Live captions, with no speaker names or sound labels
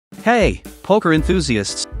Hey, poker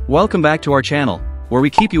enthusiasts, welcome back to our channel, where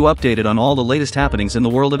we keep you updated on all the latest happenings in the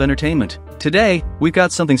world of entertainment. Today, we've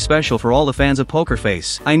got something special for all the fans of Poker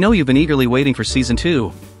Face. I know you've been eagerly waiting for Season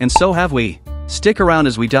 2, and so have we. Stick around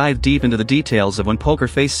as we dive deep into the details of when Poker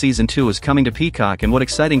Face Season 2 is coming to Peacock and what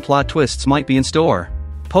exciting plot twists might be in store.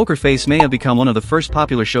 Poker Face may have become one of the first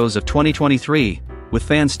popular shows of 2023, with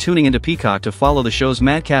fans tuning into Peacock to follow the show's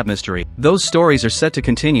madcap mystery. Those stories are set to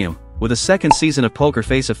continue, with a second season of Poker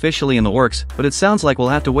Face officially in the works, but it sounds like we'll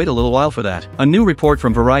have to wait a little while for that. A new report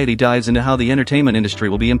from Variety dives into how the entertainment industry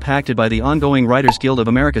will be impacted by the ongoing Writers Guild of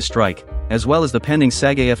America strike, as well as the pending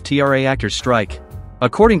SAG-AFTRA actors strike.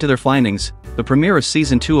 According to their findings, the premiere of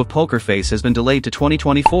Season 2 of Poker Face has been delayed to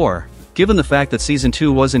 2024. Given the fact that Season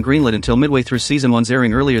 2 wasn't greenlit until midway through Season 1's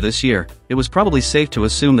airing earlier this year, it was probably safe to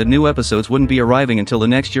assume that new episodes wouldn't be arriving until the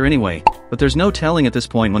next year anyway, but there's no telling at this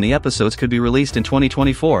point when the episodes could be released in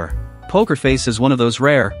 2024. Poker Face is one of those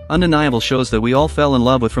rare, undeniable shows that we all fell in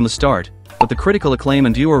love with from the start, but the critical acclaim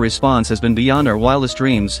and viewer response has been beyond our wildest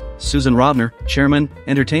dreams. Susan Robner, Chairman,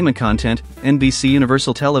 Entertainment Content, NBC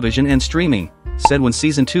Universal Television and Streaming, said when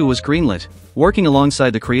Season 2 was greenlit. Working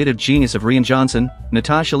alongside the creative genius of Rian Johnson,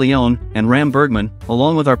 Natasha Lyonne, and Ram Bergman,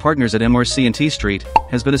 along with our partners at MRC and T Street,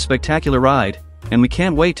 has been a spectacular ride, and we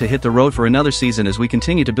can't wait to hit the road for another season as we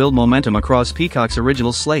continue to build momentum across Peacock's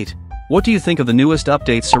original slate. What do you think of the newest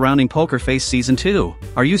updates surrounding Poker Face Season 2?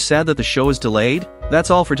 Are you sad that the show is delayed?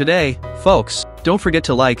 That's all for today, folks. Don't forget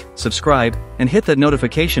to like, subscribe, and hit that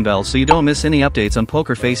notification bell so you don't miss any updates on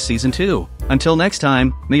Poker Face Season 2. Until next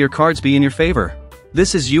time, may your cards be in your favor.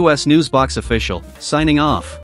 This is US Newsbox Official, signing off.